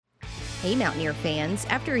Hey Mountaineer fans,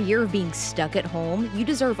 after a year of being stuck at home, you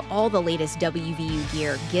deserve all the latest WVU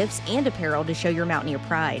gear, gifts, and apparel to show your Mountaineer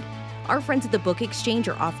pride. Our friends at the Book Exchange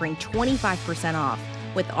are offering 25% off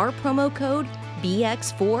with our promo code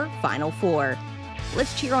BX4Final4.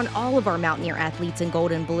 Let's cheer on all of our Mountaineer athletes in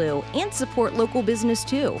gold and blue and support local business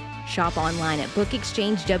too. Shop online at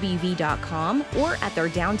bookexchangewv.com or at their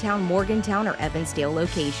downtown Morgantown or Evansdale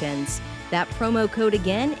locations. That promo code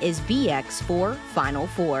again is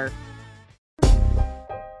BX4Final4.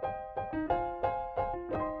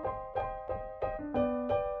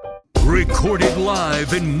 Recorded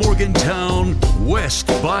live in Morgantown, West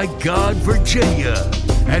by God, Virginia,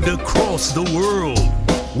 and across the world,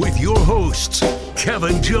 with your hosts,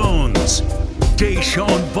 Kevin Jones,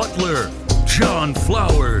 Deshaun Butler, John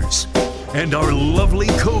Flowers, and our lovely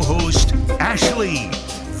co-host, Ashley.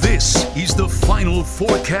 This is the Final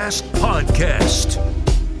Forecast Podcast.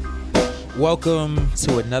 Welcome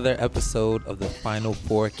to another episode of the Final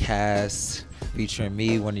Forecast, featuring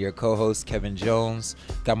me, one of your co-hosts, Kevin Jones.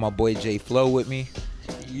 Got my boy Jay Flow with me.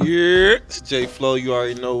 Yeah, it's Jay Flow. You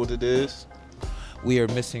already know what it is. We are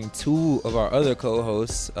missing two of our other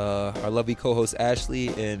co-hosts. Our lovely co-host Ashley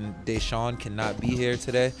and Deshaun cannot be here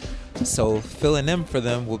today. So filling in for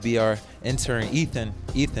them will be our intern Ethan.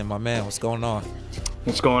 Ethan, my man, what's going on?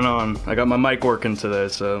 What's going on? I got my mic working today,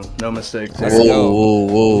 so no mistakes. Let's go.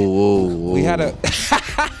 Whoa. We had a...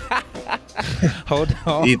 Hold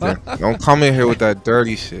on. Ethan, don't come in here with that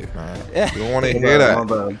dirty shit, man. You don't want to hear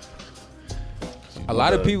that. A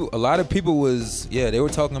lot of people was, they were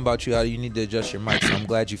talking about you, how you need to adjust your mic. So I'm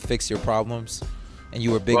glad you fixed your problems, and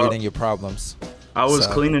you were bigger than your problems. I was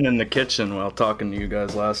cleaning in the kitchen while talking to you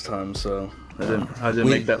guys last time, so I didn't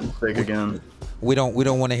make that mistake again. We don't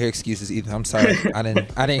want to hear excuses, Ethan. I'm sorry. I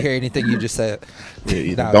didn't hear anything you just said.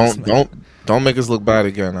 Yeah, don't make us look bad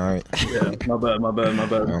again, all right? Yeah, my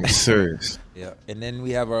bad. I'm serious. Yeah, and then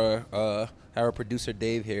we have our producer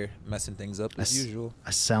Dave here messing things up as usual. I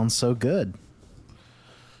sound so good.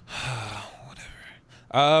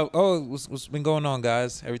 Whatever. What's been going on,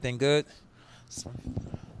 guys? Everything good?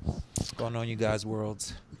 What's going on, you guys'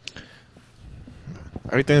 worlds?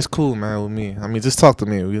 Everything's cool, man, with me. I mean, just talk to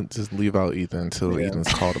me. We just leave out Ethan until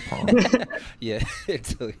Ethan's called upon. Yeah,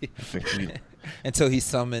 until he's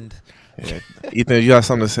summoned. Yeah. Ethan, if you got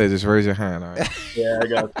something to say, just raise your hand, all right? Yeah, I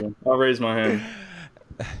got you. I'll raise my hand.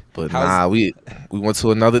 But we went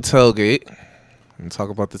to another tailgate. And talk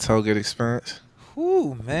about the tailgate experience.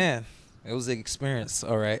 Whew, man. It was an experience,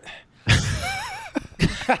 all right.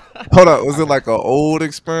 Hold up, was it like an old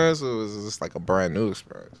experience or was it just like a brand new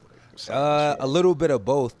experience? A little bit of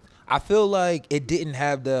both. I feel like it didn't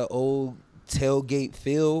have the old tailgate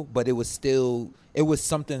feel, but it was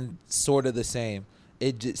something sort of the same.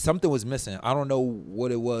 Something was missing. I don't know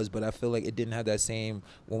what it was, but I feel like it didn't have that same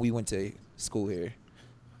when we went to school here.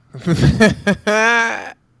 What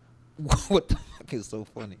the fuck is so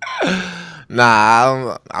funny?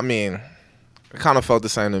 Nah, I mean, it kind of felt the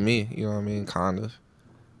same to me. You know what I mean? Kind of.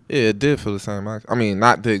 Yeah, it did feel the same. I mean,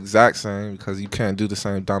 not the exact same because you can't do the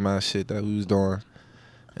same dumbass shit that we was doing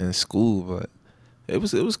in school, but it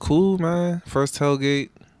was cool, man. First tailgate.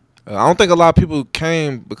 I don't think a lot of people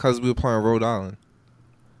came because we were playing Rhode Island.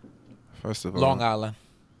 First of all, Long Island.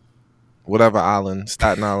 Whatever island,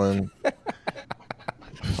 Staten Island,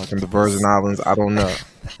 fucking the Virgin Islands, I don't know.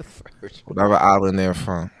 Whatever island they're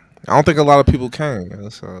from. I don't think a lot of people came,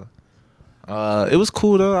 man, so it was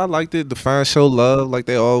cool though. I liked it. The fans showed love like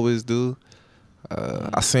they always do.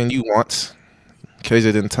 I seen you once.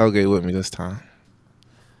 KJ didn't tailgate with me this time.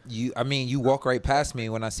 You walked right past me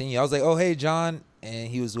when I seen you. I was like, "Oh, hey, John," and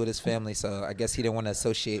he was with his family, so I guess he didn't want to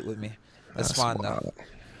associate with me. That's fine wild. though.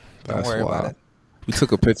 Don't worry about it. We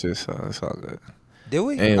took a picture, so it's all good. Did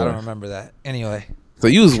we? Anyway. I don't remember that. Anyway. So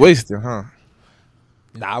you was wasted, huh?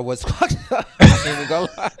 Nah, I was fucked up. I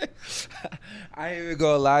ain't even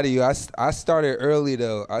gonna lie to you. I started early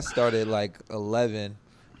though. I started like 11,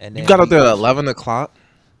 and then you got up there at 11 o'clock.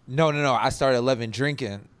 No. I started 11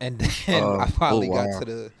 drinking, and then I finally got to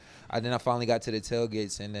the. I finally got to the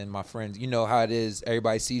tailgates, and then my friends. You know how it is.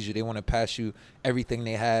 Everybody sees you. They want to pass you everything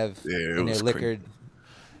they have in their liquor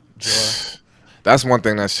drawer. That's one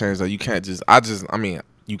thing that's changed though. You can't just. I mean,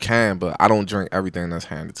 you can, but I don't drink everything that's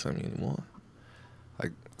handed to me anymore.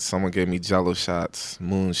 Like someone gave me Jello shots,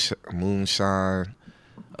 moonshine,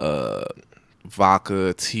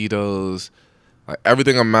 vodka, Tito's, like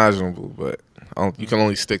everything imaginable. But you can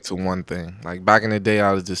only stick to one thing. Like back in the day,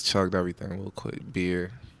 I would just chugged everything real quick,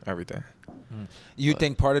 beer, everything. You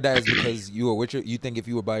think part of that is because you were with you think if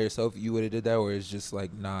you were by yourself, you would have did that, or it's just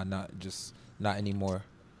like not anymore?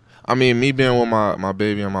 I mean, me being with my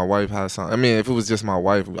baby and my wife had something. I mean, if it was just my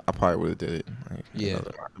wife, I probably would have did it. Like, Yeah.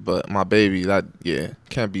 But my baby,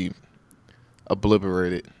 can't be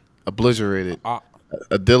obliterated, adulterated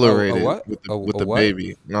what? with the What? baby.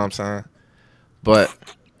 You know what I'm saying? But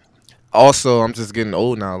also, I'm just getting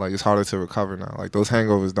old now. Like, it's harder to recover now. Like, those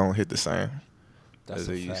hangovers don't hit the same That's as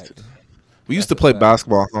a they used fact. to. We used That's to play a fact.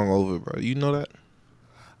 basketball hungover, bro. You know that?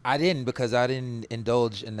 I didn't because I didn't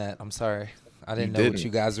indulge in that. I'm sorry. I didn't know what didn't.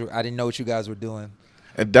 you guys were. I didn't know what you guys were doing.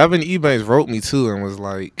 And Devin Ebanks wrote me too and was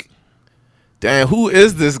like, "Damn, who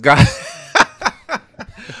is this guy?"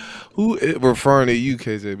 Referring to you,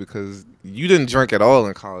 KJ, because you didn't drink at all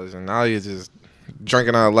in college, and now you're just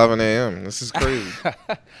drinking at 11 a.m. This is crazy.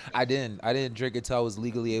 I didn't drink until I was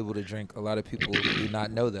legally able to drink. A lot of people do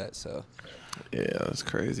not know that. So Yeah, that's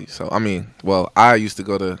crazy. So I mean, well, I used to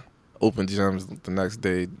go to open gyms the next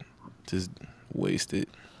day, just wasted,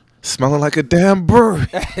 smelling like a damn bird.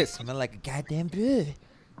 it smelled like a goddamn bird.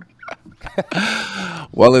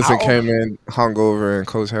 Wellington came in hungover, and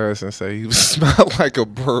Coach Harrison said he smelled like a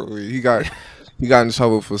bird. He got in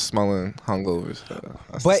trouble for smelling hungover. So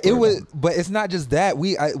But it's not just that.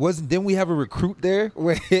 Didn't we have a recruit there?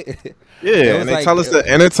 Yeah, and they tell us to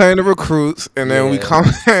entertain the recruits, and then we come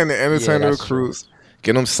in and entertain the that's recruits,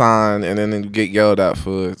 get them signed, and then get yelled at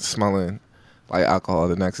for smelling like alcohol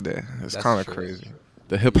the next day. It's That's kind of true. crazy.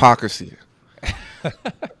 The hypocrisy.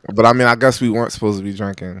 But I mean, I guess we weren't supposed to be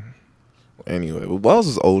drinking anyway. But Wells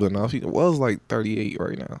is old enough. Wells like 38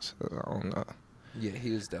 right now, so I don't know. Yeah,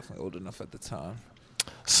 he was definitely old enough at the time.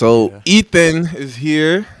 So Ethan is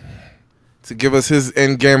here to give us his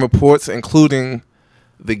in-game reports, including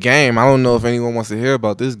the game. I don't know if anyone wants to hear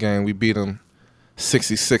about this game. We beat them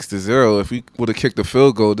 66-0. If we would have kicked the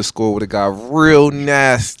field goal, the score would have got real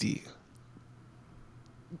nasty.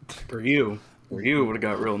 For you, it would have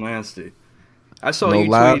got real nasty. I saw No you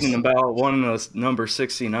laughs. tweeting about wanting a number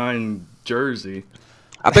 69 jersey.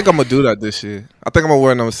 I think I'm going to do that this year. I think I'm going to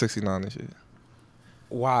wear number 69 this year.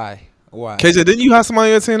 Why? KJ, didn't you have somebody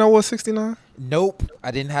on your team that wore 69? Nope, I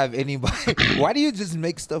didn't have anybody. Why do you just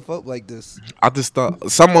make stuff up like this? I just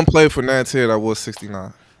thought someone played for Nanterre that wore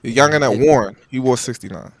 69. The youngin at Warren, he wore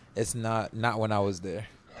 69. It's not when I was there.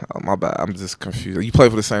 Oh, my bad. I'm just confused. You played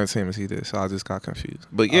for the same team as he did, so I just got confused.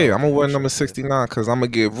 But yeah, I'm going to wear number 69 because I'm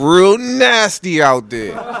going to get real nasty out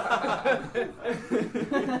there.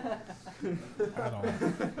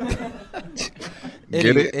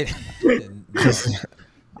 Get it?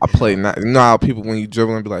 I play not. You know how people, when you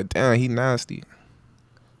dribble and be like, damn, he nasty.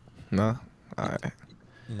 No? All right.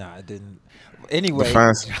 Nah, I didn't. Anyway. The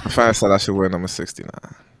fans said I should wear number 69.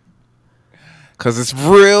 Because it's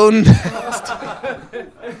real nasty.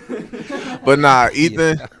 But nah,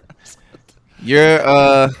 Ethan, you're,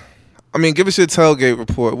 give us your tailgate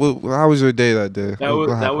report. How was your day that day?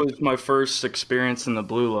 That was my first experience in the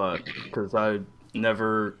Blue Lot because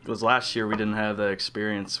last year we didn't have that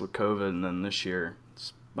experience with COVID, and then this year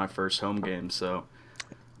it's my first home game. So,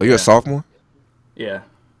 are you a sophomore? Yeah.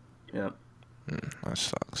 That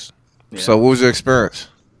sucks. Yeah. So, what was your experience?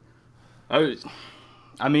 It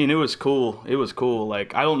was cool. It was cool.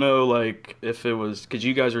 Like, I don't know, like, if it was, because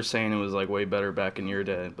you guys were saying it was, like, way better back in your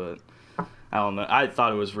day, but I don't know. I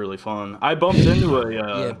thought it was really fun. I bumped into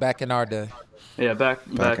a... back in our day. Yeah, back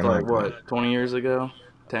like, what, 20 years ago?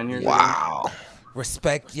 10 years ago? Wow.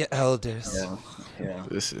 Respect your elders. Yeah.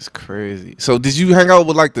 This is crazy. So, did you hang out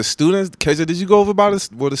with, like, the students? KJ, did you go over by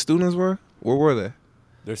where the students were? Where were they?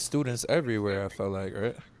 There's students everywhere, I felt like,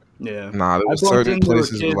 right? Yeah. Nah, there was certain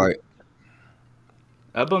places like...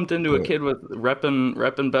 I bumped into a kid with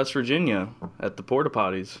repping Best Virginia at the porta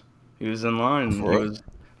potties. He was in line.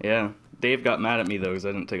 Dave got mad at me though because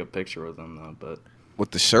I didn't take a picture with him though. But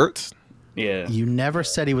with the shirts, yeah. You never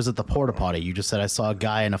said he was at the porta potty. You just said I saw a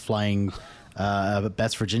guy in a flying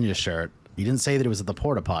Best Virginia shirt. You didn't say that it was at the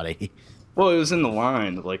porta potty. Well, it was in the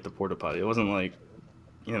line of like the porta potty. It wasn't like,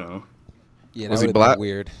 Yeah, that was he would've black? been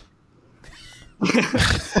weird.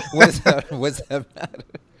 What's that matter?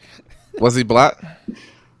 Was he black?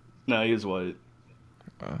 No, he was white.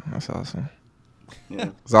 Oh, that's awesome. Yeah.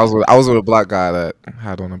 So I was with a black guy that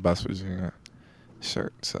had on a Best Virginia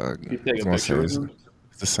shirt. So You take a picture with him?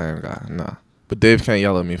 it's the same guy. No, but Dave can't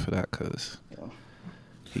yell at me for that because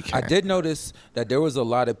he can't. I did notice that there was a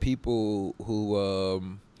lot of people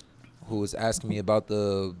who was asking me about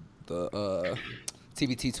the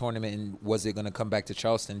TBT tournament and was it going to come back to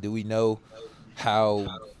Charleston? Do we know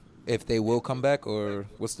if they will come back or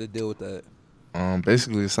what's the deal with that?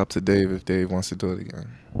 Basically, it's up to Dave if Dave wants to do it again.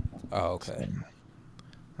 Oh, okay. So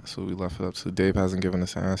that's what we left it up to. Dave hasn't given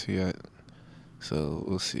us an answer yet, so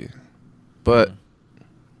we'll see. But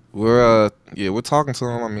we're talking to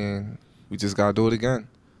him. I mean, we just gotta do it again.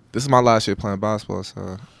 This is my last year playing basketball,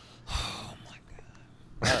 so. Oh my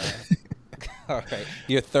god! All right,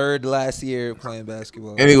 your third last year playing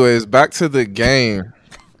basketball. Anyways, back to the game.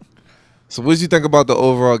 So, what did you think about the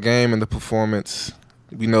overall game and the performance?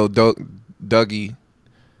 We know Dougie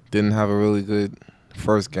didn't have a really good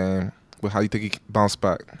first game, but how do you think he bounced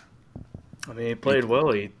back? I mean, he played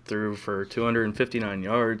well. He threw for 259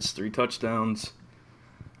 yards, 3 touchdowns.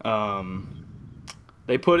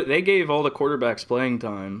 They gave all the quarterbacks playing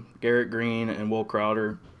time. Garrett Green and Will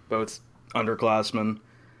Crowder, both underclassmen.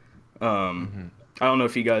 I don't know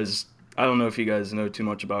if you guys know too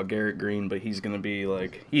much about Garrett Green, but he's gonna be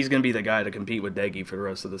the guy to compete with Deggy for the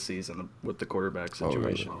rest of the season with the quarterback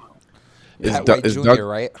situation. Pat White Jr.,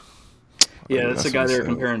 right? Yeah, that's the guy they're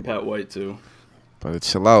comparing Pat White to. But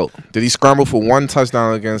chill out. Did he scramble for 1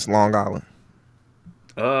 touchdown against Long Island?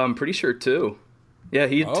 I'm pretty sure 2. Yeah,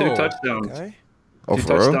 he had 2 touchdowns. Okay. Oh, 2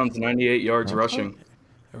 for real? touchdowns, 98 yards rushing.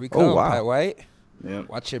 Here we go, wow. Pat White. Yeah,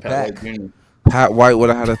 Watch your Pat back. White Jr. Pat White would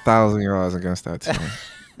have had 1,000 yards against that team.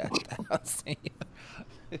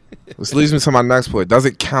 Which leads me to my next point. Does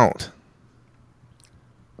it count?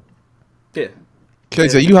 Yeah.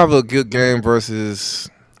 KJ, you have a good game versus,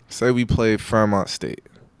 say we played Fairmont State.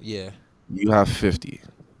 Yeah. You have 50.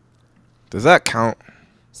 Does that count?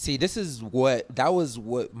 See, that was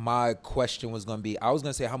what my question was going to be. I was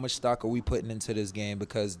going to say, how much stock are we putting into this game,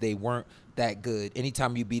 because they weren't that good.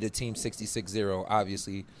 Anytime you beat a team 66-0,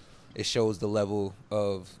 obviously it shows the level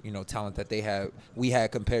of, talent that we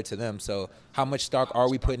had compared to them. So how much stock are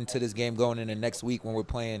we putting into this game going into next week when we're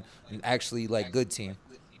playing an actually good team?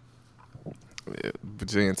 Yeah,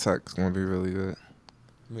 Virginia Tech's going to be really good.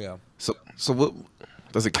 Yeah. So what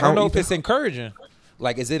does it I count? don't know if it's encouraging.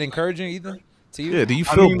 Is it encouraging, Ethan, to you? Yeah, do you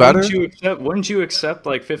feel better? Wouldn't you accept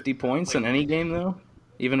 50 points in any game though,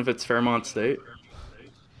 even if it's Fairmont State?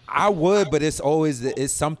 I would, but it's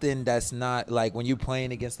something that's not when you're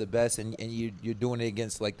playing against the best and you're doing it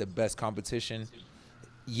against the best competition.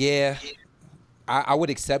 Yeah, I would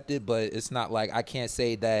accept it, but it's not I can't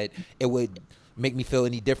say that it would make me feel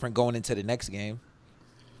any different going into the next game.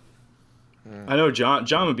 I know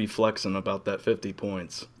John would be flexing about that 50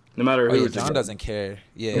 points, no matter who. John doesn't care.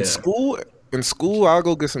 Yeah. In school, I'll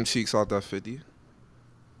go get some cheeks off that 50.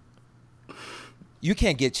 You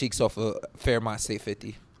can't get cheeks off of Fairmont State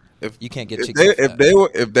 50. You can't get cheeks.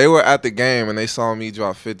 If they were at the game and they saw me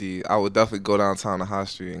drop 50, I would definitely go downtown to High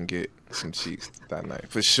Street and get some cheeks that night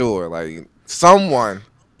for sure. Someone.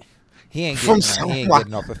 He ain't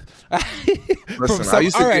getting off of.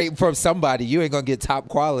 Listen, from somebody. You ain't gonna get top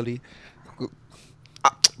quality.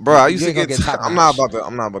 Bro, I used to get. I'm not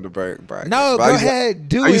about to brag. No, go ahead,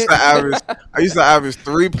 do it. I used to average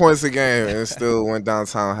 3 points a game and still went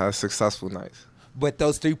downtown and had successful nights. But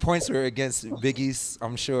those 3 points were against Biggie's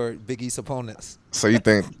opponents. So you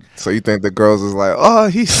think the girls was oh,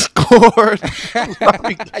 he scored?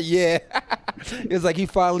 Yeah, it's he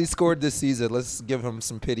finally scored this season. Let's give him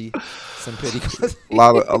some pity. a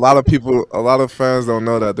lot of fans don't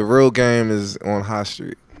know that the real game is on High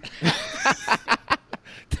Street.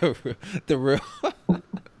 the real.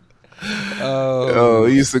 Yo,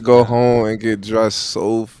 he used to go home and get dressed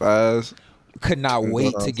so fast. Could not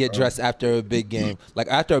wait to get dressed after a big game.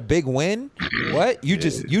 After a big win, what? You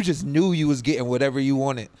just knew you was getting whatever you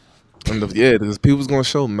wanted. Because people was gonna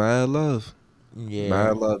show mad love. Yeah.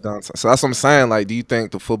 Mad love downtown. So that's what I'm saying. Do you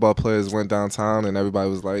think the football players went downtown and everybody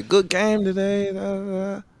was good game today?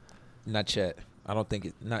 Not yet. I don't think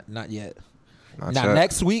it. Not yet. Not now yet.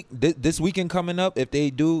 next week, this weekend coming up, if they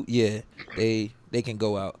do, yeah, they can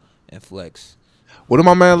go out and flex. What did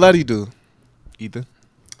my man Letty do, Ethan?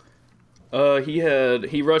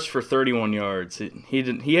 He rushed for 31 yards.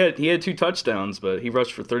 He had 2 touchdowns, but he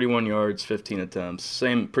rushed for 31 yards, 15 attempts.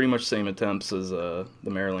 Pretty much same attempts as the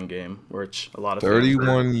Maryland game, which a lot of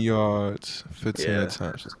 31 yards, 15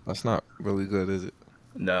 attempts. That's not really good, is it?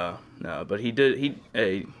 No, but he did.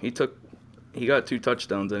 He got 2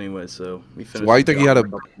 touchdowns anyway, so we finished. So why do you think he had a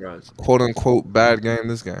quote unquote bad game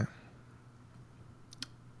this game?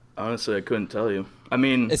 Honestly, I couldn't tell you. I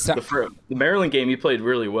mean, the Maryland game, he played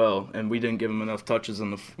really well, and we didn't give him enough touches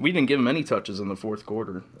we didn't give him any touches in the fourth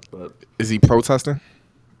quarter. But is he protesting?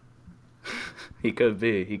 He could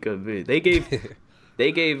be. They gave.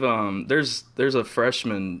 There's a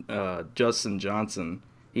freshman, Justin Johnson.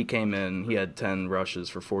 He came in. He had 10 rushes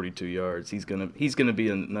for 42 yards. He's gonna be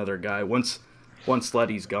another guy once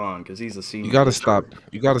Letty's gone, because he's a senior. You gotta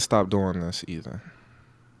stop doing this, either.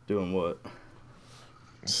 Doing what?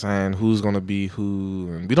 Saying who's gonna be who,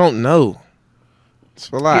 and we don't know.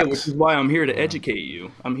 Just relax. Yeah, which is why I'm here to educate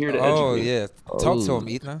you. I'm here to Oh educate. yeah, talk to him,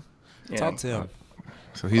 Ethan. Yeah. Talk to him.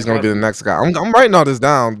 So he's gonna be the next guy. I'm writing all this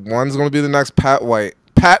down. One's gonna be the next Pat White.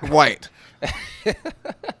 Pat White.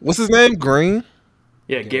 What's his name? Green.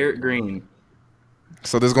 Yeah, Garrett Green.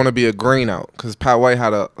 So there's gonna be a green out because Pat White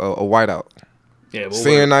had a white out. Yeah, we'll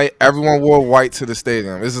Senior work. night, everyone wore white to the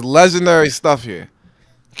stadium. This is legendary stuff here.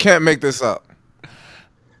 You can't make this up.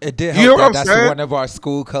 It did You know help what I'm that that's saying? one of our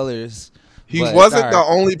school colors. He but wasn't it's the all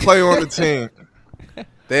right. only player on the team.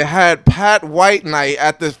 They had Pat White night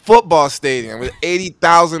at the football stadium with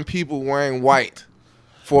 80,000 people wearing white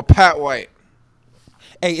for Pat White.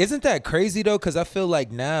 Hey, isn't that crazy though? Because I feel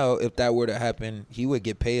like now, if that were to happen, he would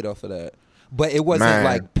get paid off of that. But it wasn't Man.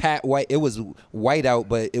 like Pat White. It was white out,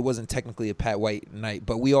 but it wasn't technically a Pat White night.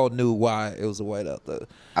 But we all knew why it was a white out though.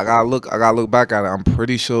 I gotta look back at it. I'm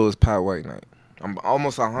pretty sure it was Pat White night. I'm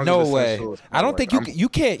almost 100%. No way. Sure it was Pat I don't White. think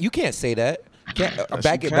you can't say that. Can't, Yes,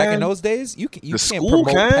 back you back in can. those days, you can't school promote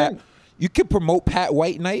can. Pat. You can promote Pat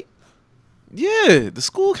White night, Yeah, the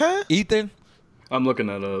school can. Ethan. I'm looking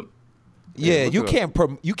that up. Yeah, look you it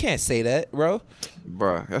up. you can't say that, bro.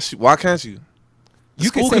 Bruh, why can't you? The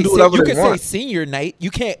You can school say can do whatever you they can say want. senior night.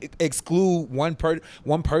 You can't exclude one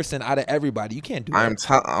person out of everybody. You can't do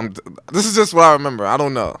that. This is just what I remember. I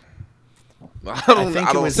don't know. I don't. think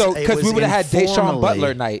I it don't was- So because we was would have had Deshaun informally-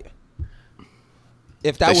 Butler night.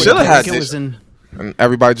 If that They would shoulda have had I think it was in. and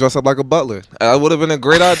everybody dressed up like a butler. That would have been a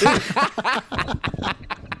great idea.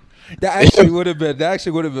 that actually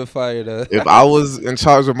would have been fire though. If I was in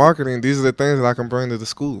charge of marketing, these are the things that I can bring to the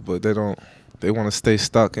school. But they don't. They want to stay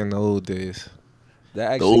stuck in the old days.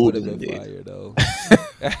 That actually would have olden been days. fire though.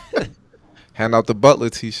 Hand out the butler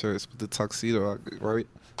T-shirts with the tuxedo, right?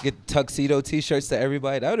 Get tuxedo T-shirts to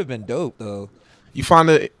everybody. That would have been dope though. You find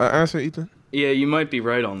an answer, Ethan? Yeah, you might be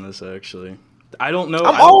right on this actually. I don't know.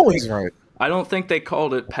 I'm I don't always think- right. I don't think they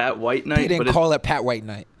called it Pat White They night, didn't but call it Pat White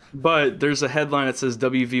night. but there's a headline that says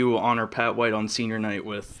WVU will honor Pat White on senior night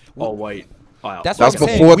with all white. Wow. That's That's what I'm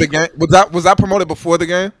saying. before the game. Was that promoted before the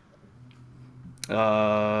game?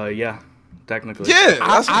 Yeah, technically. Yeah,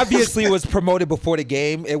 that's, Obviously, it was promoted before the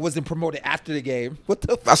game. It wasn't promoted after the game. What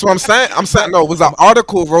the? that's what I'm saying. I'm saying no. Was an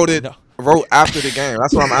article wrote after the game?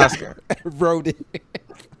 That's what I'm asking. Wrote it.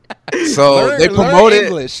 So they Learn promoted.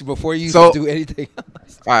 English before you So- do anything else.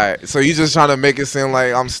 All right, so you just trying to make it seem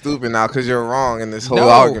like I'm stupid now because you're wrong in this whole No,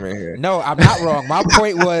 argument here. no, I'm not wrong. My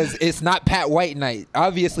point was it's not Pat White night.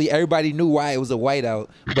 Obviously, everybody knew why it was a whiteout,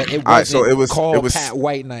 but it wasn't All right, so it was- called it was- Pat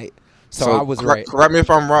White night. So I was right. Correct me if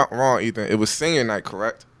I'm wrong, Ethan. It was senior night,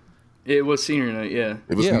 correct? It was senior night. Yeah.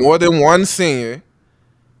 It was Yeah. more than one senior.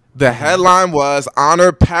 The headline was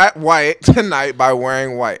honor Pat White tonight by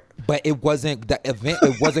wearing white. But it wasn't the event.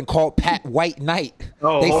 It wasn't called Pat White night.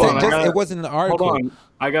 Oh, They hold said on, I just, gotta- it wasn't an article. Hold on.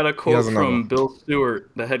 I got a quote has another from one. Bill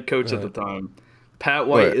Stewart, the head coach at the time. Pat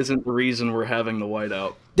White isn't the reason we're having the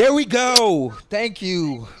whiteout. There we go. Thank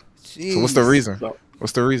you. So what's the Jeez. reason? So-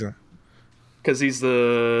 What's the reason? Because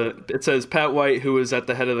it says Pat White, who is at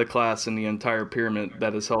the head of the class in the entire pyramid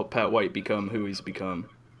that has helped Pat White become who he's become.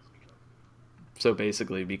 So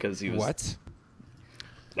basically, because he was. What?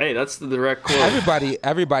 Hey, that's the direct quote.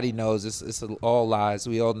 Everybody knows it's all lies.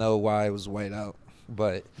 We all know why it was white out.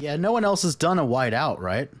 But Yeah, no one else has done a white out,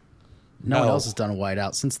 right? No one No. else has done a white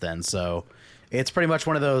out since then. So it's pretty much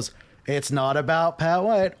one of those, it's not about Pat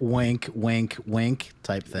White, wink, wink, wink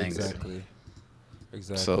type things. exactly.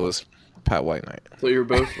 So it's Pat White night. So you're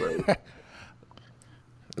both right.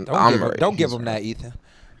 Don't give him that, Ethan.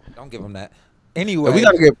 Don't give him that. Anyway, We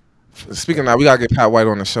gotta get. Speaking of that, we gotta get Pat White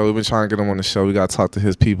on the show. We've been trying to get him on the show. We gotta talk to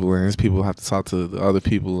his people, and his people have to talk to the other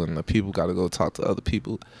people, and the people gotta go talk to other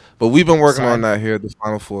people. But we've been working on that here at the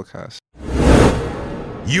Final Forecast.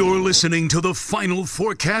 You're listening to the Final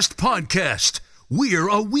Forecast podcast. We're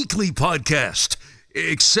a weekly podcast,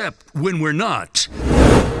 except when we're not.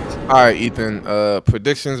 All right, Ethan.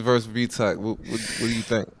 Predictions versus VTech. What do you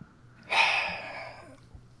think?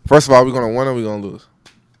 First of all, are we gonna win or are we gonna lose?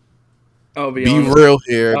 I'll be Be honest. real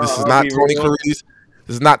here. This is I'll not be Tony real. Cariti's.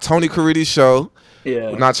 This is not Tony Cariti's show.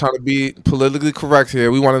 Yeah. We're not trying to be politically correct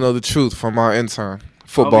here. We want to know the truth from our intern,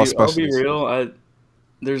 football I'll specialist. be real.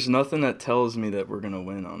 There's nothing that tells me that we're gonna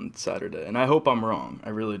win on Saturday, and I hope I'm wrong. I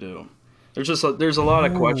really do. There's a lot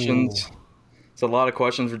of questions. It's a lot of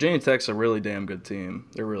questions. Virginia Tech's a really damn good team.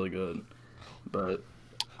 They're really good, but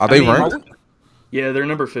Are they I mean, ranked? yeah, they're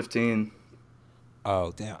number 15.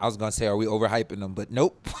 oh damn, I was gonna say, are we overhyping them? But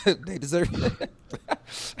nope, they deserve it.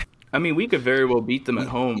 I mean, we could very well beat them at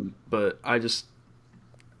home, but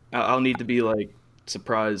I'll need to be like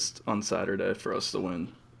surprised on Saturday for us to win.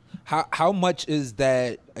 How much is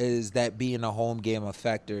that being a home game a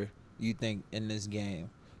factor? you think, in this game?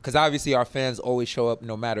 Because obviously our fans always show up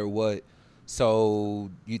no matter what. So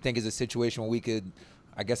you think it's a situation where we could,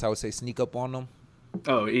 I guess I would say, sneak up on them?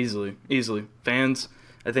 Oh, easily. Fans,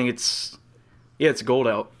 I think it's gold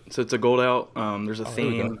out. So it's a gold out. There's a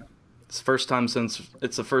theme. It's the first time since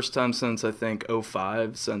I think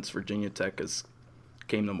 2005 since Virginia Tech has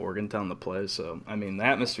came to Morgantown to play. So I mean the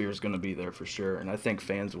atmosphere is going to be there for sure, and I think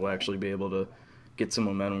fans will actually be able to get some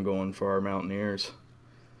momentum going for our Mountaineers.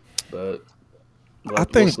 But I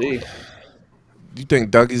think. We'll see. You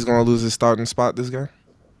think Dougie's going to lose his starting spot this game?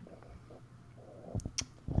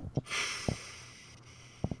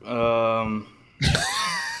 I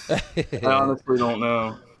honestly don't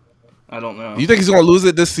know. I don't know. You think he's going to lose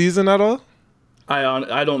it this season at all?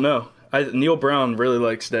 I don't know. Neil Brown really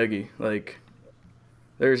likes Deggy. Like,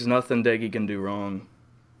 there's nothing Deggy can do wrong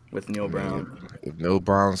with Neil Brown. If Neil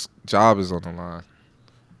Brown's job is on the line,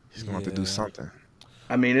 he's going to have to do something.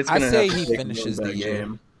 I mean, it's I going to say have to he take finishes him the that year.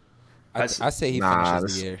 game. I say he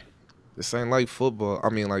finishes the year. This ain't like football. I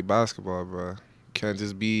mean, like basketball, bro. You can't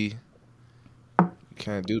just be. You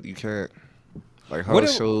can't. Like Hull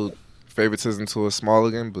showed favoritism to a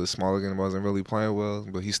Smalligan, but Smalligan wasn't really playing well.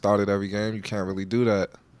 But he started every game. You can't really do that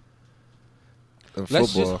in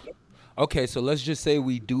football. Okay, so let's just say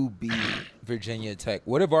we do beat Virginia Tech.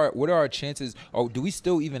 What are our chances? Or do we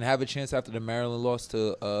still even have a chance after the Maryland loss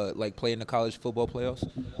to like play in the college football playoffs?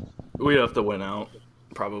 We have to win out,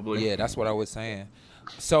 probably. Yeah, that's what I was saying.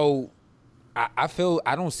 So I feel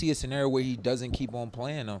I don't see a scenario where he doesn't keep on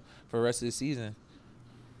playing them for the rest of the season.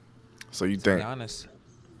 So you To think? be honest.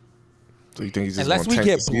 So you think he's just Unless we gonna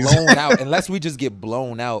get tank the season? blown out, unless we just get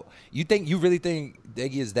blown out, you really think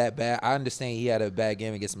Deggy is that bad? I understand he had a bad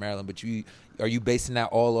game against Maryland, but are you basing that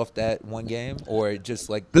all off that one game, or just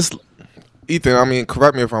like This, Ethan? I mean,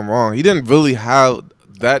 correct me if I'm wrong. He didn't really have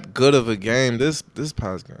that good of a game this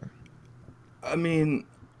past game. I mean,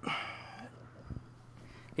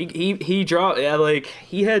 he dropped. Yeah, like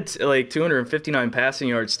he had like 259 passing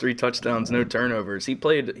yards, 3 touchdowns, no turnovers. He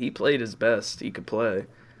played his best he could play.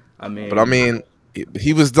 I mean,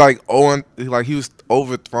 he was like he was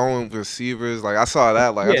overthrowing receivers. Like I saw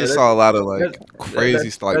that. Like I just saw a lot of like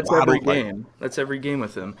crazy stuff. That's every game. That's every game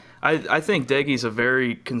with him. I think Deggy's a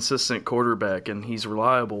very consistent quarterback and he's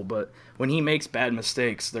reliable. But when he makes bad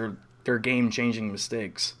mistakes, they're game-changing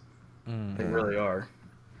mistakes. They really are.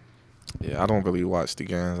 Yeah, I don't really watch the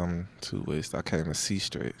games. I'm too wasted. I can't even see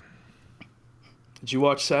straight. Did you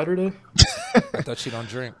watch Saturday? I thought you don't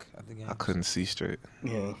drink at the game. I couldn't see straight.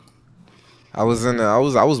 Yeah. I was in there. I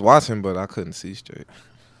was watching, but I couldn't see straight.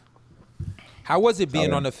 How was it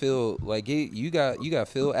being on the field? Like you got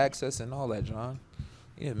field access and all that, John.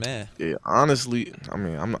 Yeah, man. Yeah, honestly, I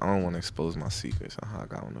mean, I don't want to expose my secrets on how I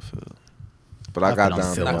got on the field, but I I've got been on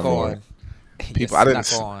down field there. Snuck before. on. People, You I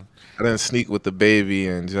snuck on. didn't sneak with the baby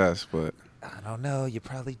and Jess, but I don't know. You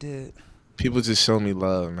probably did. people just show me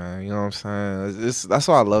love, man. You know what I'm saying? That's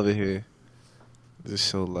why I love it here. Just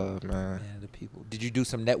show love, man. Yeah, the people. Did you do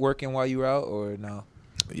some networking while you were out, or no?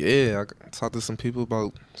 Yeah, I talked to some people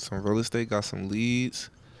about some real estate, got some leads.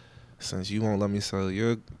 Since you won't let me sell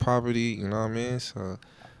your property, you know what I mean? So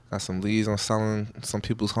got some leads on selling some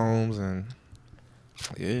people's homes, and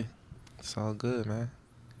yeah, it's all good, man.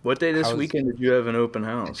 What day this weekend did you have an open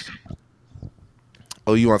house?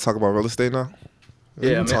 Oh, you want to talk about real estate now? Yeah,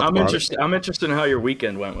 We can talk I'm about interested. I'm interested in how your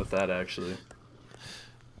weekend went with that, actually.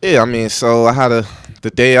 Yeah, I mean, so I had the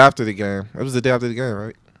day after the game. It was the day after the game,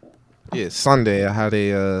 right? Yeah, Sunday. I had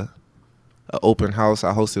a open house.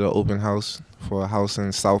 I hosted an open house for a house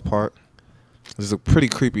in South Park. It was a pretty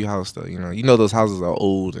creepy house, though. You know those houses are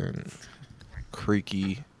old and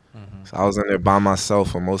creaky. So I was in there by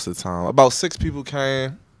myself for most of the time. About 6 people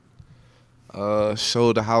came.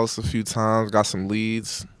 Showed the house a few times. Got some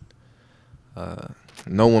leads.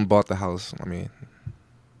 No one bought the house. I mean,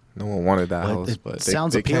 no one wanted that Well, house. it But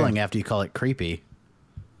sounds they appealing came. after you call it creepy.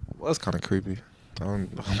 Well, it's kind of creepy. I'm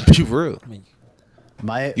be real. You gotta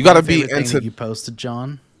my be favorite thing into- that you posted,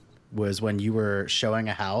 John, was when you were showing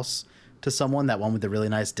a house to someone, that one with the really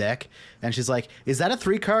nice deck, and she's like, "Is that a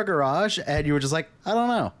 3-car garage?" And you were just like, "I don't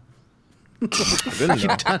know." I didn't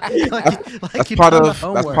know.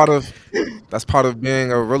 That's part of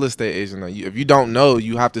being a real estate agent. Like, if you don't know,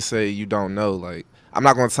 you have to say you don't know. Like, I'm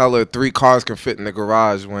not gonna tell her 3 cars can fit in the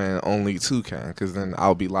garage when only 2 can, because then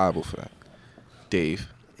I'll be liable for that. Dave.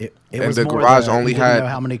 It And was the more garage you only didn't had- know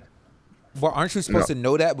how many. Well, aren't you supposed to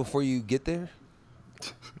know that before you get there?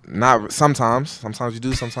 Not sometimes. Sometimes you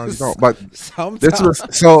do. Sometimes you don't. But Sometimes.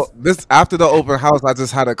 this after the open house, I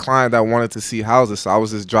just had a client that wanted to see houses, so I was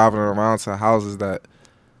just driving her around to houses that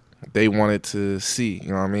they wanted to see. You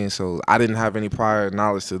know what I mean? So I didn't have any prior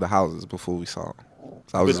knowledge to the houses before we saw 'em.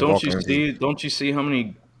 So I was But just walking. don't you see how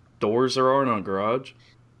many doors there are in a garage?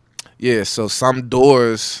 Yeah, so some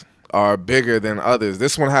doors are bigger than others.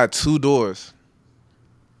 This one had 2 doors,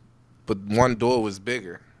 but one door was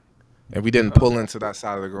bigger. And we didn't pull into that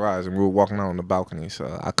side of the garage, and we were walking out on the balcony,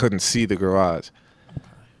 so I couldn't see the garage.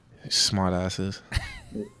 Smart asses.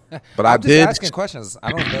 But I I'm just did. asking questions.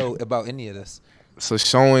 I don't know about any of this. So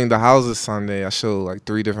showing the houses Sunday, I showed like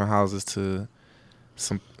 3 different houses to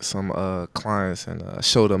some clients, and I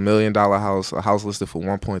showed $1 million house, a house listed for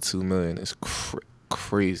 1.2 million. It's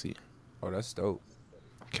crazy. Oh, that's dope.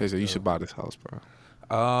 KJ, you should buy this house, bro.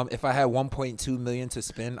 If I had 1.2 million to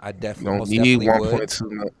spend, I You definitely don't most need definitely would. 1.2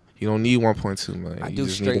 million. You don't need 1.2 million. I You do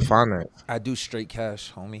just need to straight finance. I do straight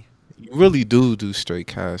cash, homie. You really do straight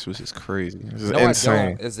cash, which is crazy. It's No, insane. I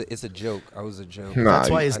don't. It's a joke. I was a joke. Nah, That's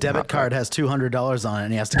why his I- debit card has $200 on it,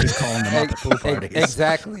 and he has to keep calling them up at pool parties.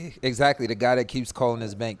 Exactly. The guy that keeps calling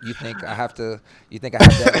his bank. You think I have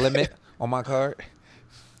that limit on my card?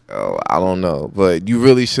 Oh, I don't know, but you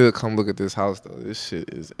really should come look at this house though. This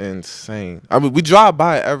shit is insane. I mean, we drive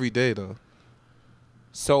by it every day though.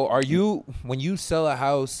 So are you, when you sell a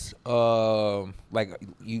house, like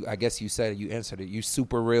you, I guess you said, you answered it, you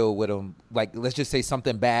super real with them. Like, let's just say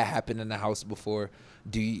something bad happened in the house before.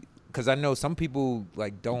 Do you, because I know some people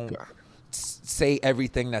like don't say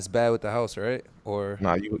everything that's bad with the house, right? Or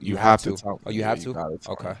Nah, you have to talk. Oh, you have to? gotta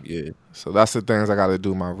talk. Okay. Yeah. So that's the things I got to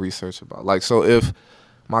do my research about. Like, so if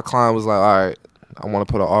my client was like, all right, I want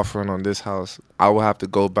to put an offer in on this house, I will have to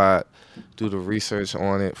go back, do the research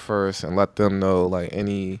on it first, and let them know like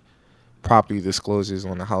any property disclosures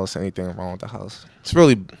on the house, anything wrong with the house. It's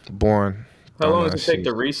really boring. How long does dumbass it take shit.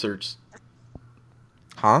 to research?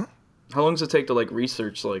 Huh? How long does it take to like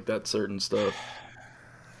research like that certain stuff?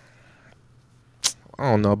 I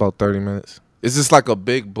don't know, about 30 minutes. It's just like a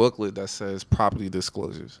big booklet that says property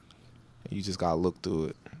disclosures. You just gotta look through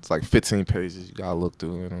it. It's like 15 pages. You gotta look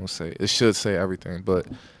through it. It should say everything, but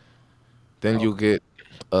then you'll get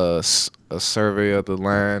a survey of the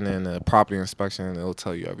land and a property inspection, and it'll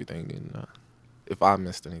tell you everything. And if I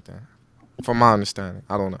missed anything, from my understanding,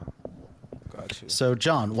 I don't know. Got you. So,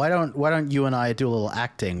 John, why don't you and I do a little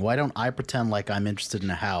acting? Why don't I pretend like I'm interested in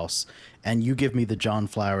a house, and you give me the John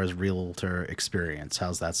Flowers realtor experience?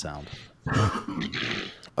 How's that sound?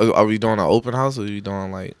 Are we doing an open house, or are you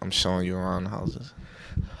doing like I'm showing you around the houses?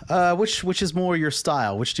 Which is more your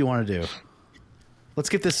style? Which do you want to do? Let's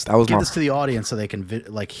give this That was my- to the audience so they can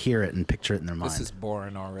hear it and picture it in their mind. This is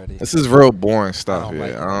boring already. This is real boring stuff. I don't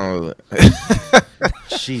Yeah, like I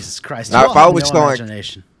don't. Jesus Christ! Now, You all if I have was no showing-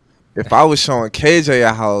 imagination. If I was showing KJ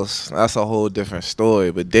a house, that's a whole different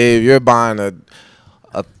story. But Dave, you're buying a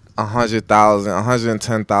 $100,000,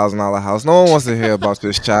 $110,000 house. No one wants to hear about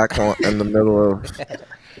this shack in the middle of.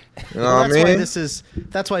 You know Well, what I that's mean? why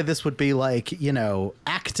that's why this would be like,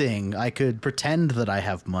 acting. I could pretend that I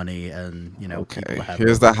have money and, people Okay, have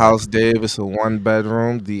here's the house, Dave. It's a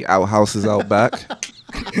 1-bedroom. The outhouse is out back.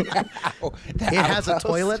 It has a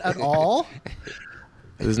toilet at all?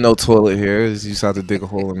 There's no toilet here. You just have to dig a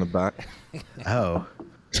hole in the back. Oh.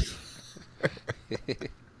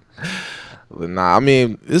 But nah, I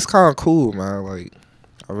mean, it's kind of cool, man. Like,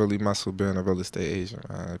 I really mess with being a real estate agent,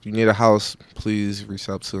 man. If you need a house, please reach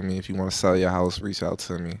out to me. If you want to sell your house, reach out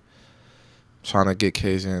to me. Trying to get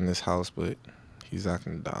KJ in this house, but he's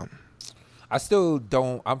acting dumb. I'm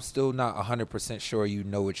still not 100% sure you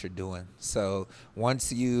know what you're doing. So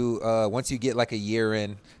once you get like a year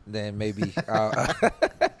in, then maybe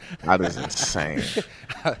That is insane.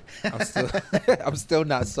 I'm still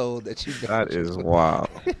not sold that you know. That is wild.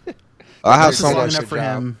 I have This is long that's enough your for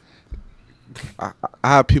job. him. I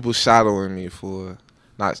have people shadowing me for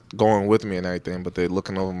not going with me and everything, but they're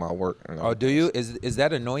looking over my work. Oh, do you? Is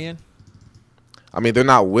that annoying? I mean, they're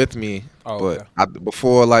not with me, Oh, but okay.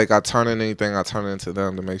 before I turn in anything, I turn it into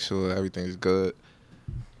them to make sure everything's good.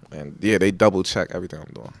 And yeah, they double check everything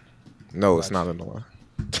I'm doing. No, it's not annoying.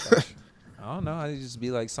 I don't know. I just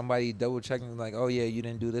be like somebody double checking, like, oh yeah, you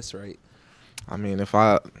didn't do this right. I mean, if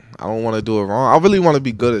I don't want to do it wrong. I really want to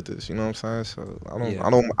be good at this. You know what I'm saying? So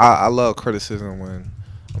I love criticism when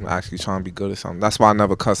I'm actually trying to be good at something. That's why I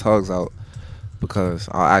never cuss Hugs out, because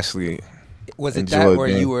I actually. Was it enjoy that, or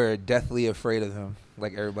being- you were deathly afraid of him,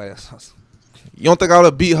 like everybody else was? You don't think I would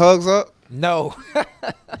have beat Hugs up? No.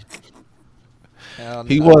 Hell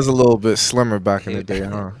He no. was a little bit slimmer back in the day,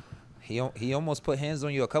 huh? He almost put hands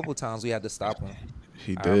on you a couple times. We had to stop him.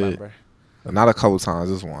 He I did. remember. Not a couple times,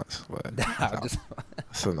 just once. But I just-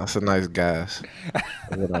 that's a nice gas.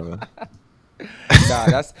 Whatever.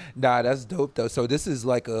 That's dope though. So this is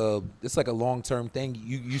like a long-term thing.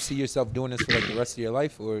 You see yourself doing this for like the rest of your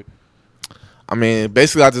life, or? I mean,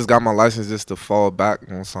 basically, I just got my license just to fall back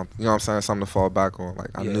on something. You know what I'm saying? Something to fall back on.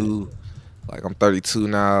 Like I knew, like I'm 32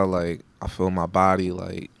 now. Like I feel my body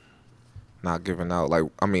like not giving out. Like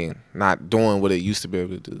I mean, not doing what it used to be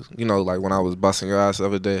able to do. You know, like when I was busting your ass the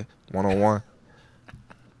other day, 1-on-1.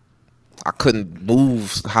 I couldn't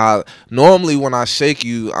move how normally when I shake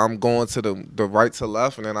you, I'm going to the right to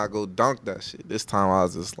left and then I go dunk that shit. This time I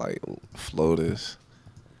was just like flow this.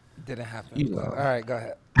 Didn't happen. You know. All right, go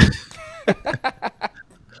ahead.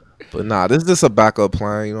 But nah, this is just a backup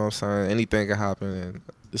plan, you know what I'm saying? Anything can happen and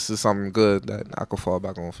this is something good that I can fall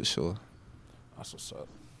back on for sure. That's what's up.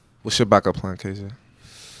 What's your backup plan, KJ?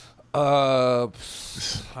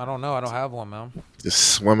 I don't know. I don't have one, man.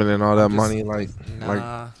 Just swimming in all that money like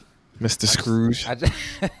Mr. Scrooge.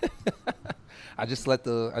 I just let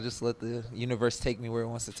the universe take me where it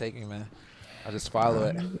wants to take me, man. I just follow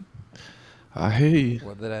it. I hear you.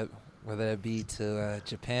 Whether that be to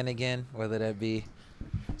Japan again, whether that be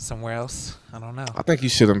somewhere else, I don't know. I think you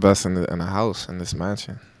should invest in a house in this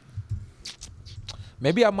mansion.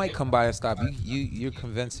 Maybe I might come by and stop. You're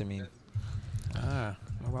convincing me.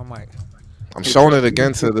 Maybe I might. I'm showing it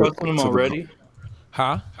again to the. Trusting him already?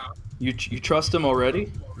 Huh? You trust him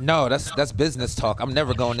already? No, that's business talk. I'm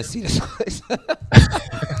never going to see this place.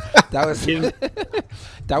 That was.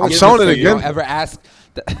 I'm showing it again. You don't ever ask.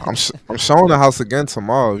 I'm showing the house again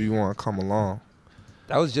tomorrow if you want to come along.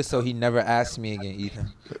 That was just so he never asked me again,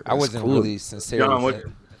 Ethan. I wasn't really sincere.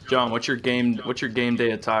 John, what's your game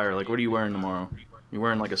day attire? Like, what are you wearing tomorrow? You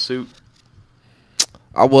wearing like a suit?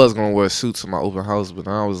 I was gonna wear a suit to my open house, but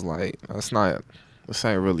then I was like, this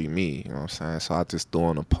ain't really me, you know what I'm saying? So I just threw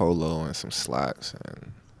on a polo and some slacks, and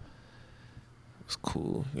it was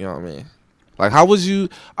cool, you know what I mean? Like, how was you?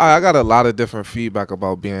 I got a lot of different feedback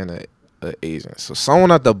about being an agent. So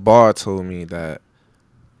someone at the bar told me that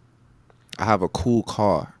I have a cool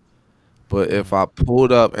car, but if I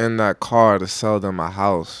pulled up in that car to sell them a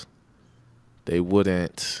house, they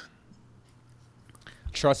wouldn't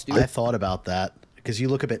trust you. I thought about that because you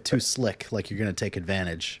look a bit too slick, like you're gonna take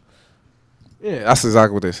advantage. Yeah, that's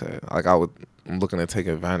exactly what they said. Like I'm looking to take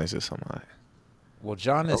advantage of somebody. Well,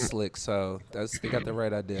 John is slick, so they got the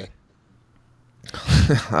right idea.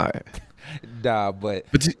 All right. Nah, but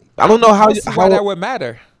I don't know how that would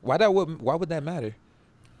matter. Why would that matter?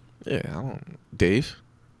 Yeah, Dave.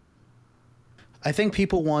 I think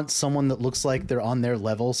people want someone that looks like they're on their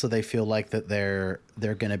level, so they feel like that they're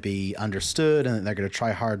going to be understood and that they're going to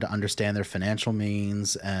try hard to understand their financial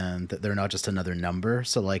means and that they're not just another number.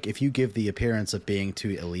 So, like, if you give the appearance of being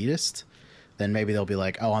too elitist, then maybe they'll be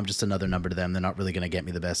like, oh, I'm just another number to them. They're not really going to get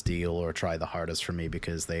me the best deal or try the hardest for me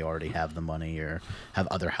because they already have the money or have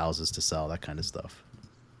other houses to sell, that kind of stuff.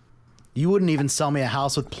 You wouldn't even sell me a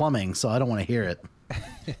house with plumbing, so I don't want to hear it.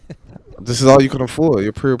 This is all you can afford.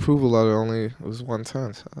 Your pre-approval letter only was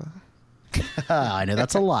 110. So. I know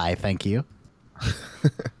that's a lie. Thank you.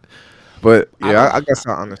 But yeah, I guess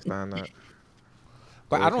I understand that.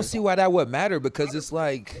 But I don't see why that would matter because it's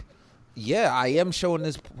like, yeah, I am showing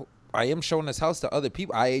this house to other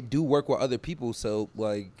people. I do work with other people, so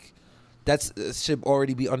like, it should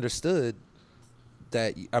already be understood.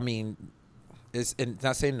 That I mean, it's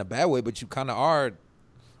not saying in a bad way, but you kind of are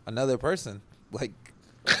another person. Like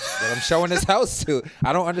that I'm showing this house to.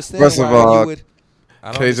 I don't understand. First of all,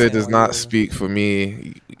 KJ does not speak for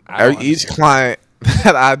me. Each client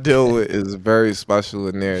that I deal with is very special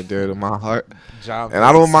and near and dear to my heart. And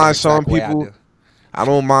I don't mind showing people. I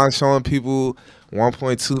don't mind showing people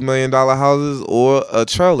 $1.2 million houses or a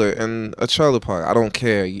trailer in a trailer park. I don't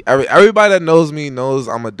care. Everybody that knows me knows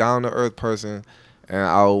I'm a down to earth person,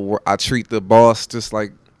 and I treat the boss just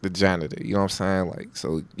like the janitor. You know what I'm saying? Like,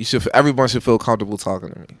 so everyone should feel comfortable talking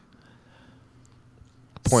to me.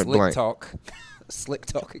 Point blank. Slick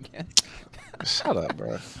talk again. Shut up,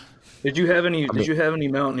 bro. Did you have any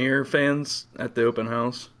Mountaineer fans at the open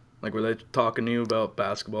house? Like, were they talking to you about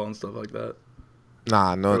basketball and stuff like that?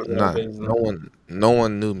 Nah, no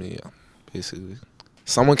one knew me, basically.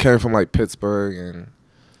 Someone came from like Pittsburgh and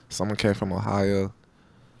someone came from Ohio.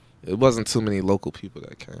 It wasn't too many local people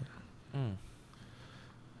that came.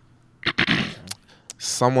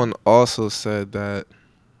 Someone also said that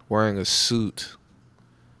wearing a suit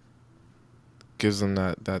gives them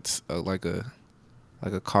that's like a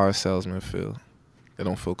car salesman feel. They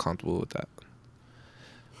don't feel comfortable with that.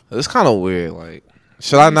 It's kind of weird. Like,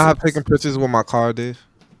 should I not have taken pictures with my car, Dave?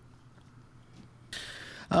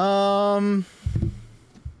 I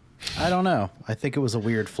I don't know. I think it was a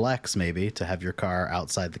weird flex, maybe, to have your car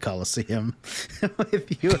outside the Coliseum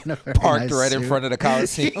with you in a very Parked nice right in suit. front of the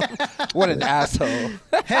Coliseum. What an asshole.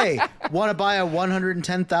 Hey, want to buy a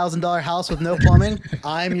 $110,000 house with no plumbing?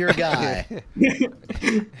 I'm your guy.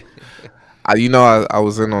 I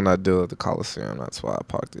was in on that deal at the Coliseum. That's why I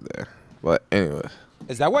parked it there. But anyway,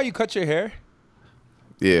 Is that why you cut your hair?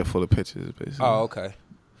 yeah, for the pictures, basically. Oh, okay.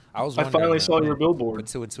 I was. I wondering finally that. saw your Put billboard.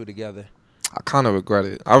 two and two together. I kind of regret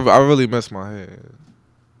it. I really miss my hair.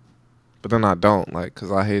 But then I don't, like,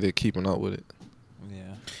 because I hated keeping up with it.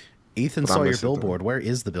 Yeah. Ethan But I saw your miss it, though. billboard. Where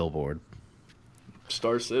is the billboard?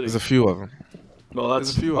 Star City. There's a few of them. Well, that's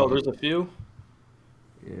there's a few oh, of them. there's a few.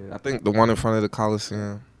 Yeah, I think the one in front of the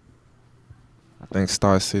Coliseum. I think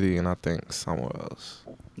Star City, and I think somewhere else.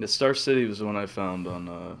 The Star City was the one I found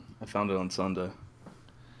on. I found it on Sunday.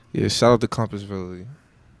 Yeah, shout out to Compass Valley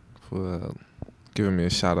for giving me a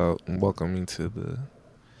shout out and welcoming me to the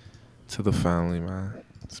family, man.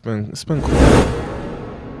 It's been cool.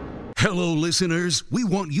 Hello, listeners. We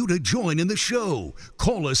want you to join in the show.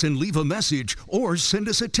 Call us and leave a message or send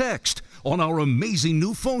us a text on our amazing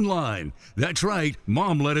new phone line. That's right.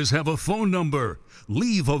 Mom let us have a phone number.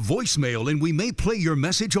 Leave a voicemail and we may play your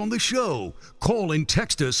message on the show. Call and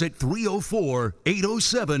text us at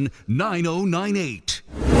 304-807-9098.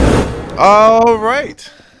 All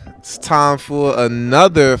right. It's time for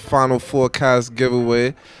another Final Forecast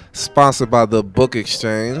giveaway sponsored by the Book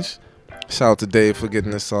Exchange. Shout out to Dave for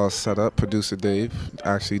getting this all set up. Producer Dave,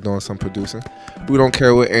 actually doing some producing. We don't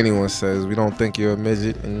care what anyone says. We don't think you're a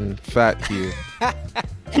midget and fat here.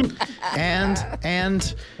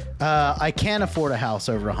 And I can afford a house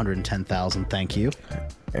over $110,000. Thank you.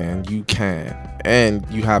 And you can. And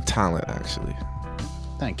you have talent, actually.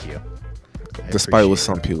 Thank you. I Despite what appreciate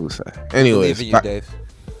some it. people say. Believe Anyways, in you, Dave.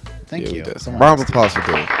 Thank yeah, we you. did. Someone Round of else. applause for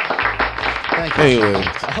Dave. Thank you. Anyways.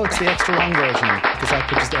 Oh, it's the extra long version because I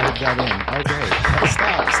could just edit that in. Oh, great. Oh,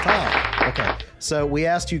 stop. Okay. So we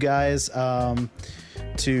asked you guys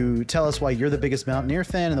to tell us why you're the biggest Mountaineer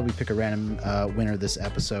fan, and then we pick a random winner this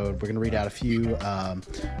episode. We're going to read out a few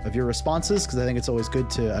of your responses because I think it's always good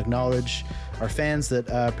to acknowledge our fans that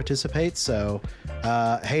participate. So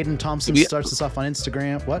Hayden Thompson starts us off on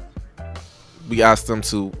Instagram. What? We asked them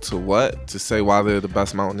to what? To say why they're the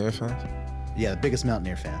best Mountaineer fans? Yeah, the biggest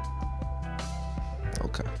Mountaineer fan.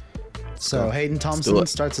 Okay. So go. Hayden Let's do Thompson it.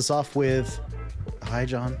 starts us off with, "Hi,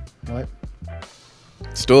 John." What?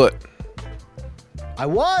 Let's do it. I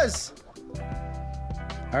was.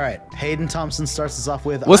 All right. Hayden Thompson starts us off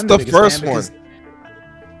with, What's "I'm the biggest first fan one?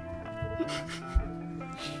 because-"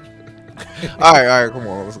 All right, come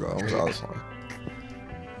on, let's go. That was fine.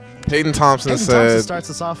 Hayden Thompson Hayden said, Thompson starts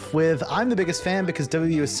us off with, "I'm the biggest fan because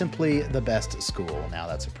WU is simply the best school." Now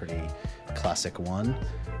that's a pretty classic one.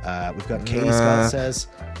 We've got Katie Scott says,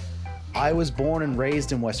 "I was born and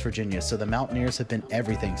raised in West Virginia, so the Mountaineers have been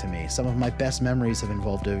everything to me. Some of my best memories have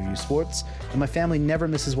involved WU sports, and my family never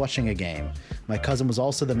misses watching a game. My cousin was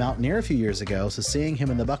also the Mountaineer a few years ago, so seeing him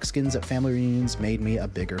in the Buckskins at family reunions made me a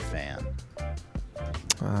bigger fan."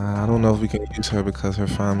 I don't know if we can use her because her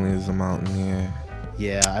family is a Mountaineer.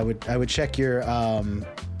 Yeah, I would check your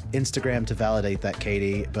Instagram to validate that,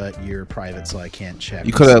 Katie, but you're private, so I can't check.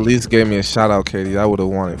 You could have at least gave me a shout out, Katie. I would have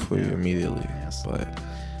won it for you immediately. Yes. But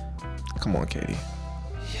come on, Katie.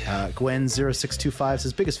 Gwen0625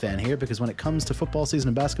 says, "Biggest fan here because when it comes to football season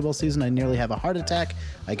and basketball season, I nearly have a heart attack.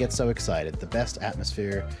 I get so excited. The best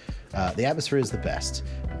atmosphere. The atmosphere is the best."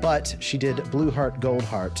 But she did Blue Heart, Gold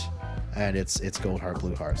Heart, and it's Gold Heart,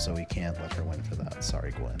 Blue Heart, so we can't let her win for that.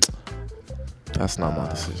 Sorry, Gwen. That's not my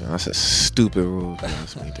decision. That's a stupid rule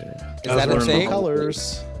against me, Dave. Is that a learning thing?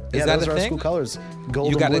 Colors. Yeah, that those a are our thing? school colors. Gold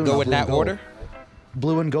You and got to blue, go not in blue that and gold. order?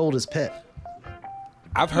 Blue and gold is Pitt.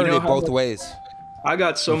 I've heard know it how both the- ways. I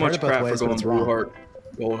got so You've heard much it both crap ways, for but going it's Blue wrong. Heart,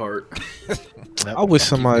 Gold Heart. I wish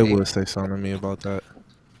somebody would say something to me about that.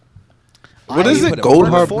 I What is put it? a Gold word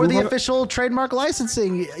Heart, For Blue the Heart? official trademark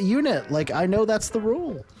licensing unit. Like, I know that's the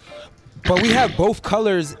rule. But we have both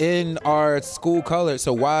colors in our school colors,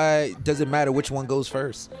 so why does it matter which one goes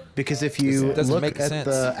first? Because if you It doesn't look make at sense.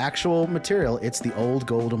 the actual material, it's the old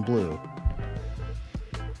gold and blue.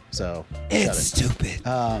 So, It's got it. stupid.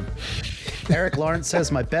 Eric Lawrence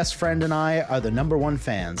says, "My best friend and I are the #1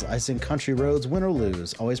 fans. I sing Country Roads, win or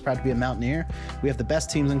lose. Always proud to be a Mountaineer. We have the best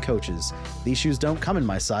teams and coaches. These shoes don't come in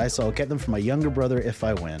my size, so I'll get them for my younger brother if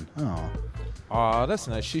I win." Oh, Aw, that's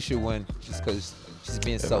nice. She should win just because she's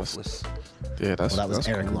being selfless. Yeah, that's well, that was that's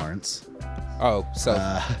Eric cool. Lawrence. Oh, so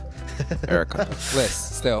Erica. Liz,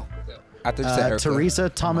 still. After you said Erica. Teresa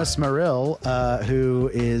Thomas Marill, who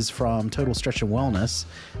is from Total Stretch and Wellness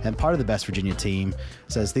and part of the Best Virginia team,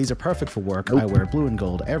 says, these are perfect for work. I wear blue and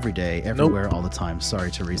gold every day, everywhere, all the time.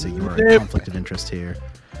 Sorry, Teresa, you are a conflict of interest here.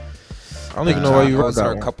 I don't even know why you wrote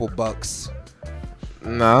that. A couple bucks.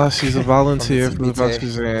 Nah, she's a volunteer for the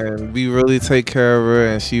Bucks, and we really take care of her,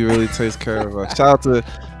 and she really takes care of us. Shout out to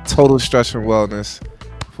Total Stretch and Wellness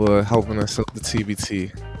for helping us with the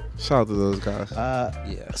TBT. Shout out to those guys.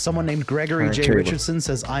 Someone named Gregory J. Kayla. Richardson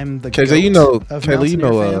says, I'm the KJ, goat you know, of Kayla, you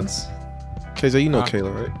Mountaineer know, fans. KJ, you know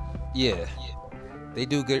Kayla, right? Yeah. They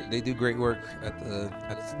do good. They do great work at the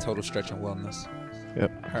Total Stretch and Wellness.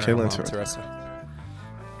 Yep. Her Kayla and and Teresa.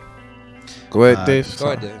 Go ahead, Dave.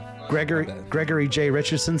 Go ahead, Dave. Gregory J.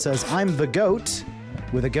 Richardson says, I'm the GOAT,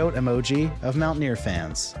 with a goat emoji of Mountaineer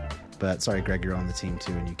fans. But sorry, Greg, you're on the team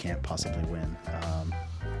too, and you can't possibly win.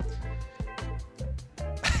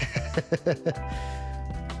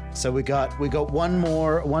 So we got one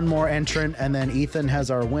more entrant, and then Ethan has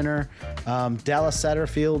our winner. Dallas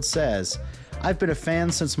Satterfield says, I've been a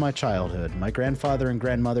fan since my childhood. My grandfather and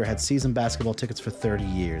grandmother had season basketball tickets for 30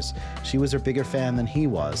 years. She was a bigger fan than he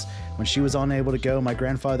was. When she was unable to go, my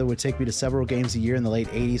grandfather would take me to several games a year in the late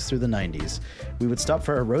 80s through the 90s. We would stop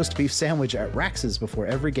for a roast beef sandwich at Rax's before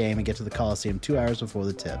every game and get to the Coliseum 2 hours before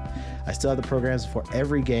the tip. I still have the programs for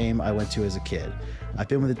every game I went to as a kid. I've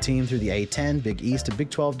been with the team through the A10, Big East, and Big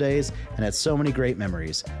 12 days and had so many great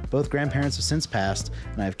memories. Both grandparents have since passed,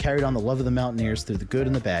 and I have carried on the love of the Mountaineers through the good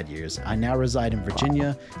and the bad years. I now reside in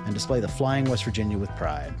Virginia and display the flying West Virginia with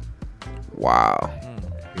pride. Wow.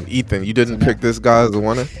 Ethan, you didn't pick this guy as the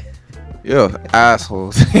winner? Yo,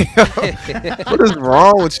 assholes. What is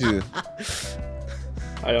wrong with you?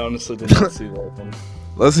 I honestly didn't see that one.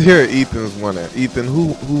 Let's hear Ethan's winner. Ethan,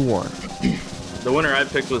 who won? The winner I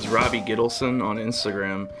picked was Robbie Gittleson on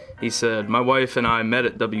Instagram. He said, my wife and I met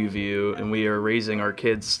at WVU, and we are raising our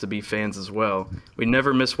kids to be fans as well. We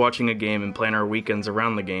never miss watching a game and plan our weekends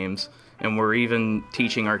around the games, and we're even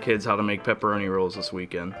teaching our kids how to make pepperoni rolls this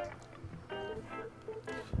weekend.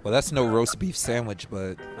 Well, that's no roast beef sandwich,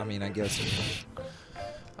 but, I mean, I guess.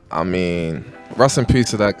 I mean, rest in peace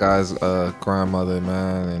to that guy's grandmother,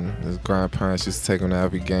 man, and his grandparents used to take him to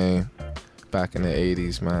every game back in the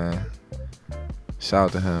 80s, man. Shout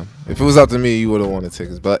out to him. If it was up to me, you would have wanted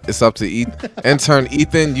tickets, but it's up to intern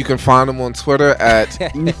Ethan. You can find him on Twitter at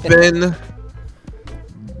Ethan.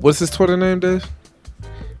 What's his Twitter name, Dave?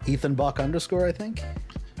 Ethan Bach _, I think.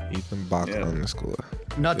 Ethan Bach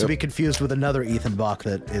 _. Not to be confused with another Ethan Bach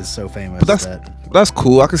that is so famous. But that's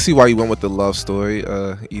cool. I can see why you went with the love story,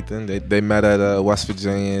 Ethan. They met at West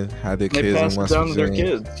Virginia, had their kids in West Virginia. Their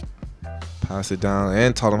kids. Passed it down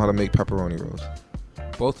and taught them how to make pepperoni rolls.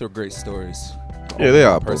 Both are great stories. Yeah, they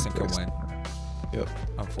are. Person can win. Yep.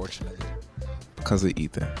 Unfortunately. Because of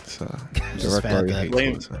Ethan. So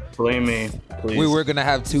blame me, please. We were gonna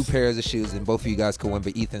have 2 pairs of shoes, and both of you guys could win,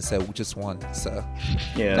 but Ethan said just one. So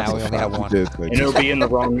yeah, now we only have one. And it'll be in the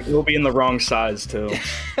wrong size too.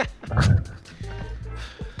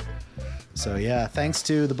 So yeah, thanks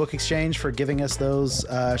to the Book Exchange for giving us those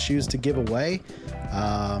shoes to give away.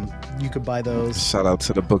 You could buy those. Shout out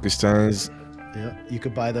to the Book Exchange. Yeah, you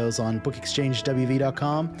could buy those on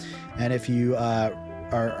bookexchangewv.com. And if you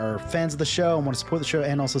are fans of the show and want to support the show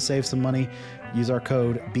and also save some money, use our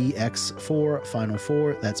code BX4 Final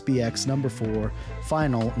 4. That's BX number 4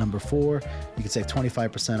 Final number 4. You can save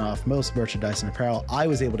 25% off most merchandise and apparel. I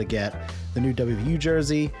was able to get the new WVU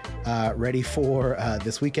jersey ready for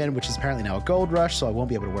this weekend, which is apparently now a gold rush, so I won't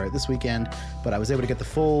be able to wear it this weekend. But I was able to get the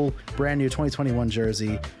full brand new 2021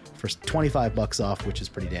 jersey for $25 off, which is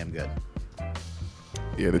pretty damn good.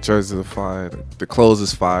 Yeah, the jerseys are fire. The clothes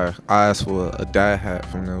is fire. I asked for a dad hat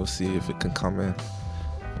from there. We'll see if it can come in.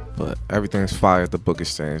 But everything's fire at the Book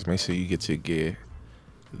Exchange. Make sure you get your gear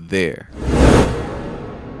there.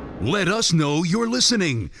 Let us know you're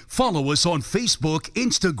listening. Follow us on Facebook,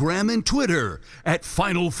 Instagram, and Twitter at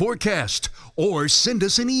Final Forecast, or send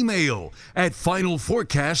us an email at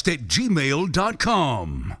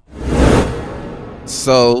finalforecast@gmail.com.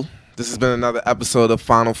 So, this has been another episode of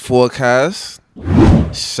Final Forecast.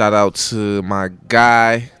 Shout out to my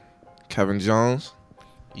guy, Kevin Jones.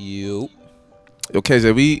 You. Okay,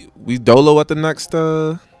 so we dolo at the next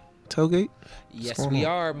tailgate? Yes, we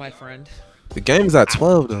are, my friend. The game's at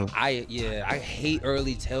 12 though. I hate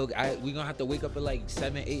early tailgate. We're gonna have to wake up at like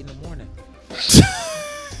 7, 8 in the morning.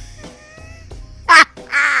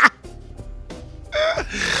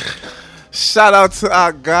 Shout out to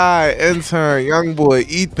our guy, intern, young boy,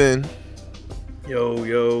 Ethan.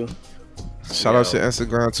 Yo. Shout out to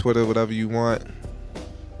Instagram, Twitter, whatever you want.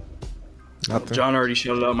 Nothing. John already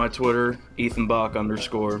shouted out my Twitter, Ethan Bach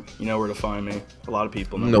 _. You know where to find me. A lot of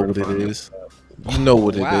people You know where what to it find me. is. You know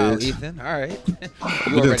what Wow, it is. Ethan. All right. We You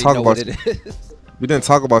didn't already talk know about what it is. We didn't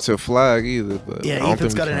talk about your flag either. But I Yeah, don't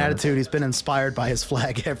Ethan's think got we an can. attitude. He's been inspired by his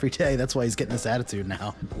flag every day. That's why he's getting this attitude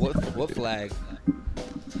now. What flag?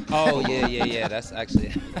 Oh yeah. That's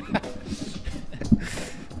actually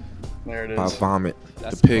There it By is. vomit.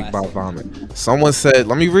 That's The pig classic. by vomit. Someone said,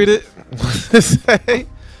 let me read it. What does it say?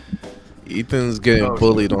 Ethan's getting Oh,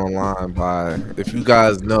 bullied online by, if you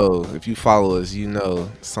guys know, if you follow us, you know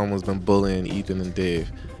someone's been bullying Ethan and Dave.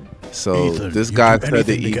 So this guy said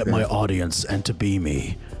to Ethan, audience and to be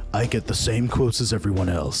me. I get the same quotes as everyone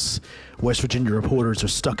else. West Virginia reporters are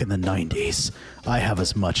stuck in the 90s. I have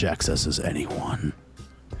as much access as anyone.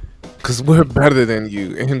 because we're better than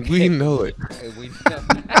you, and we know it.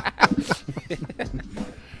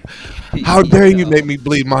 How dare you make me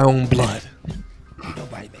bleed my own blood?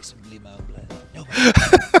 Nobody makes me bleed my own blood. Nobody.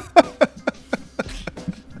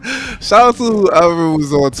 Shout out to whoever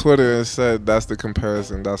was on Twitter and said that's the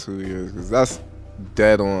comparison. That's who he is, because that's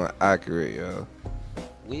dead on accurate, yo.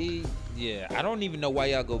 I don't even know why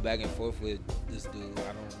y'all go back and forth with this dude. I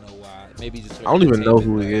don't know why. Maybe just. I don't even know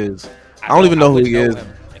who he is. I don't even know who he is.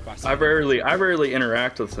 I rarely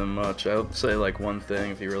interact with him much. I would say like one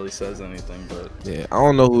thing if he really says anything, but Yeah, I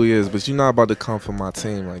don't know who he is, but you're not about to come for my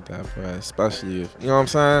team like that, bro. Especially if, you know what I'm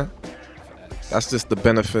saying? That's just the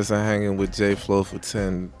benefits of hanging with J Flow for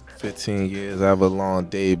 10, 15 years, however long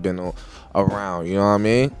Dave been around, you know what I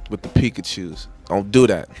mean? With the Pikachus. Don't do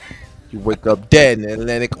that. You wake up dead in the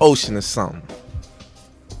Atlantic Ocean or something.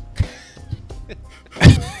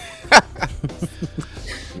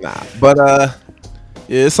 Nah, but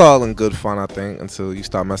yeah, it's all in good fun, I think, until you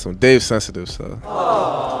start messing with Dave's sensitive,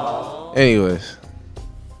 so. Anyways,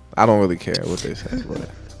 I don't really care what they say.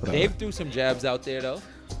 Whatever. Dave threw some jabs out there though.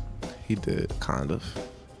 He did, kind of.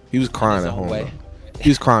 He was crying his at own home. way. Though. He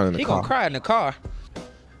was crying in the He car. gonna cry in the car.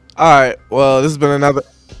 All right. Well, this has been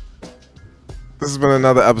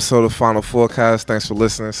another episode of Final Forecast. Thanks for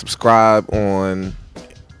listening. Subscribe on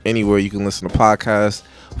anywhere you can listen to podcasts.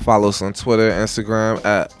 Follow us on Twitter, Instagram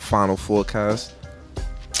at Final Forecast.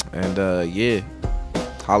 And yeah,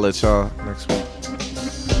 holla at y'all next week.